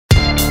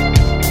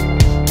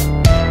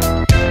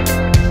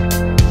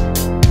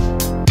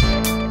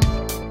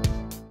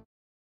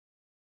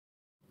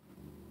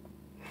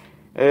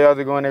Hey, how's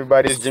it going,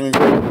 everybody? It's Jimmy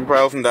from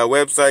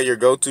Powerlifting.website, your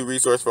go-to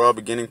resource for all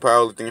beginning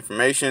powerlifting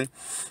information.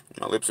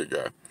 My lips are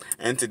dry.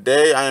 And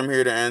today I am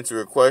here to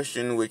answer a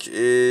question, which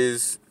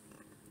is,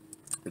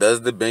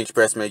 does the bench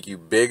press make you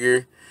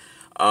bigger?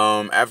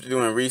 After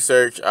doing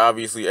research,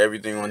 obviously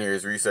everything on here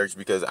is research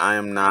because I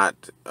am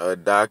not a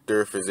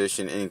doctor,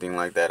 physician, anything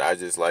like that. I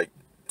just like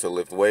to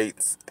lift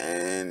weights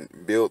and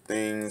build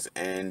things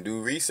and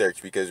do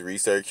research because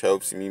research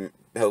helps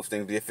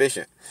things be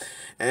efficient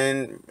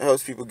and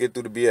helps people get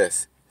through the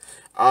BS.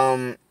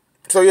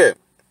 So yeah,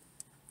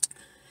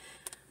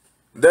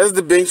 does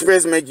the bench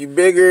press make you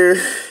bigger?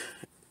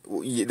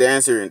 The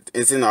answer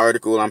is in the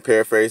article. I'm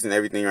paraphrasing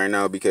everything right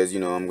now because,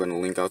 I'm going to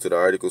link out to the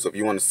article. So if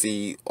you want to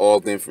see all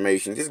the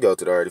information, just go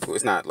to the article.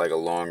 It's not like a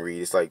long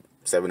read. It's like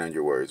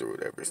 700 words or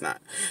whatever. It's not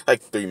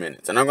like 3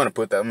 minutes. And I'm going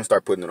to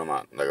start putting it on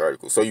my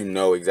articles so you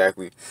know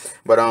exactly.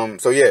 But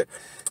so yeah,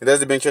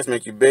 does the bench press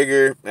make you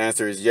bigger? The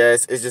answer is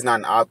yes. It's just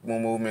not an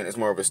optimal movement. It's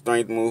more of a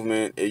strength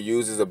movement. It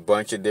uses a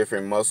bunch of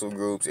different muscle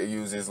groups. It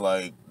uses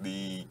like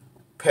the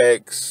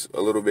pecs a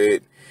little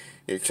bit,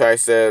 your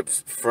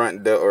triceps,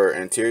 front or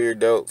anterior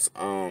delts,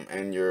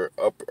 and your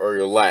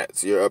your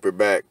lats, your upper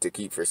back, to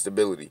keep for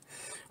stability.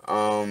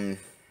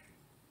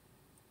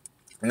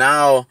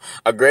 Now,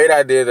 a great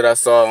idea that I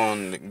saw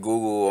on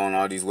Google on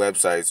all these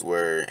websites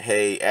were,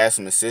 hey, add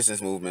some assistance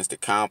movements to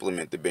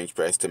complement the bench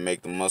press to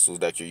make the muscles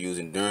that you're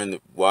using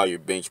while you're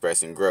bench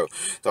pressing grow.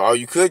 So, or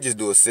you could just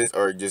do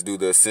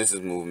the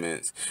assistance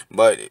movements,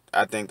 but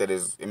I think that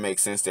it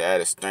makes sense to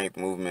add a strength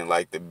movement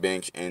like the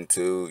bench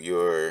into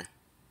your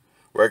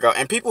workout.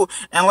 And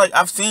like,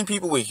 I've seen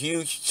people with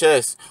huge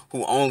chests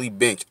who only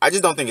bench. I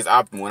just don't think it's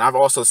optimal. And I've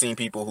also seen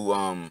people who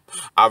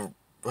I've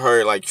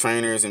heard like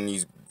trainers and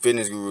these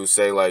fitness gurus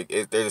say like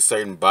there's a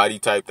certain body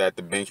type that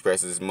the bench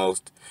press is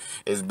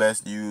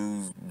best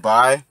used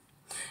by,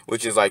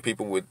 which is like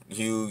people with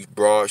huge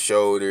broad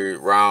shoulders,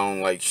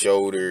 round like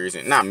shoulders.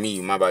 And not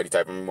me, my body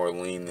type, I'm more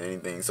lean than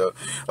anything. So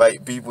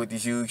like people with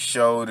these huge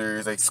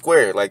shoulders, like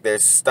square, like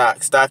there's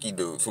stocky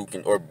dudes who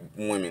can, or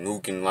women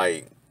who can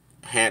like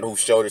whose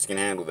shoulders can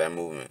handle that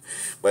movement.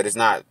 But it's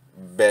not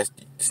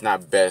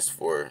best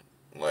for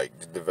like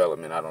the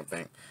development, I don't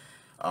think,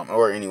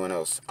 or anyone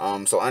else.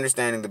 So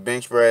understanding the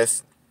bench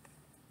press,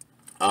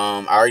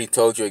 I already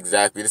told you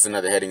exactly. This is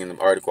another heading in the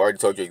article. I already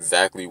told you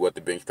exactly what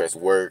the bench press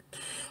worked.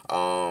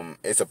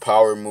 It's a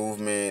power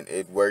movement.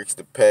 It works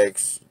the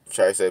pecs,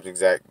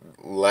 triceps,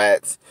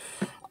 lats.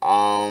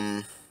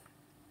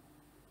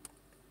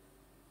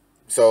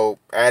 So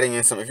adding in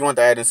if you want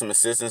to add in some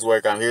assistance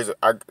work, I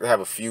have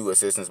a few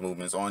assistance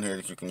movements on here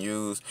that you can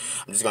use.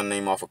 I'm just gonna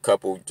name off a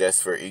couple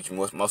just for each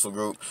muscle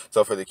group.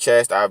 So for the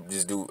chest, I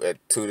just do at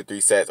 2 to 3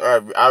 sets,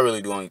 or I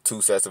really do only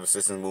 2 sets of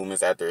assistance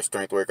movements after a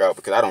strength workout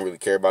because I don't really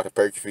care about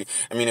hypertrophy.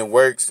 I mean, it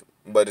works,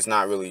 but it's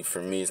not really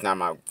for me. It's not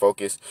my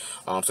focus.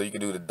 So you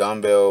can do the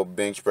dumbbell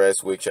bench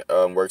press, which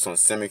works on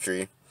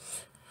symmetry,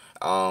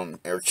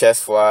 or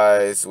chest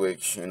flies,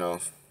 which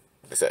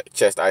it's a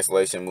chest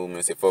isolation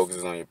movements. It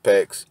focuses on your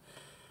pecs.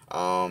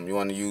 You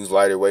want to use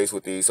lighter weights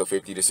with these, so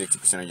 50 to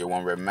 60% of your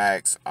 1 rep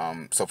max.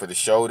 So for the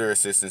shoulder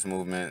assistance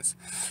movements,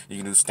 you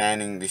can do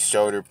standing the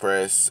shoulder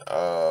press,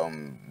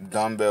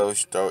 dumbbell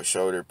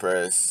shoulder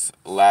press,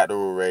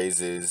 lateral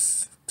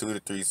raises, 2 to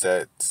 3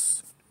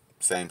 sets,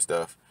 same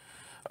stuff.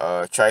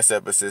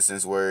 Tricep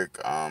assistance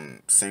work,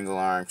 single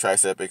arm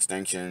tricep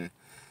extension,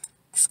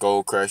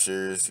 skull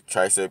crushers,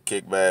 tricep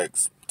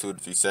kickbacks, 2 to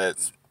 3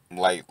 sets,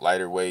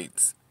 lighter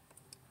weights.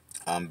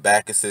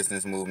 Back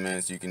assistance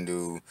movements, you can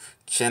do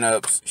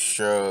chin-ups,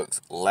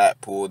 shrugs,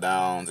 lat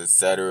pull-downs,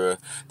 etc.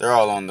 They're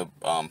all on the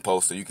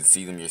post, so you can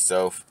see them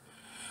yourself.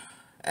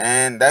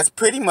 And that's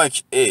pretty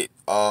much it.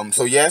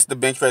 So yes, the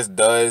bench press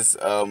does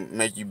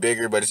make you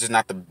bigger, but it's just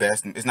not the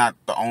best. It's not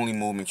the only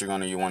movement you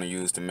want to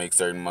use to make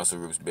certain muscle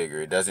groups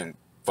bigger. It doesn't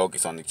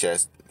focus on the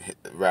chest.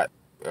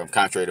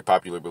 Contrary to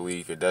popular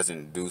belief, it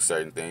doesn't do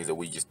certain things that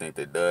we just think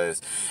that it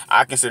does.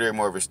 I consider it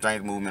more of a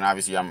strength movement.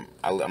 Obviously, I'm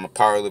a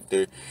power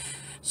lifter.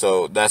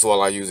 So that's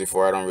all I use it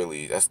for. I don't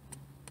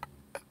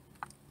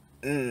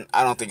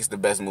think it's the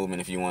best movement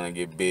if you want to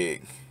get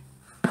big.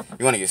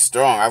 You want to get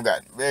strong. I've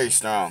got very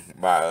strong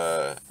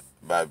by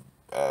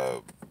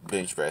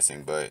bench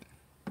pressing, but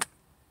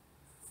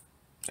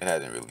it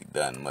hasn't really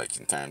done much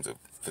in terms of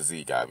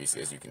physique,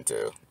 obviously, as you can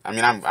tell. I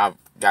mean, I've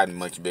gotten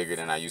much bigger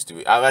than I used to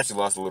be. I've actually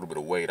lost a little bit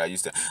of weight. I'm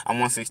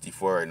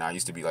 164 right now. I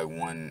used to be like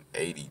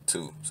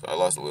 182, so I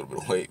lost a little bit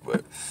of weight.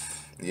 But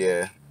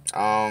yeah,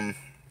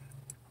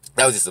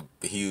 that was just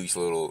a huge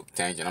little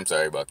tangent. I'm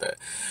sorry about that.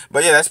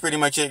 But yeah, that's pretty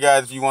much it,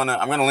 guys. If you wanna,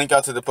 I'm gonna link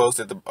out to the post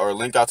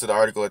link out to the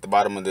article at the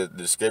bottom of the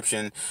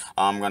description.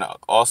 I'm gonna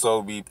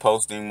also be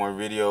posting more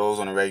videos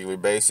on a regular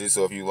basis.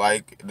 So if you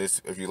like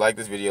this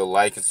video,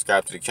 like and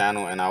subscribe to the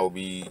channel, and you'll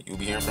be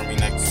hearing from me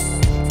next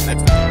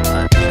time.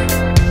 All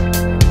right.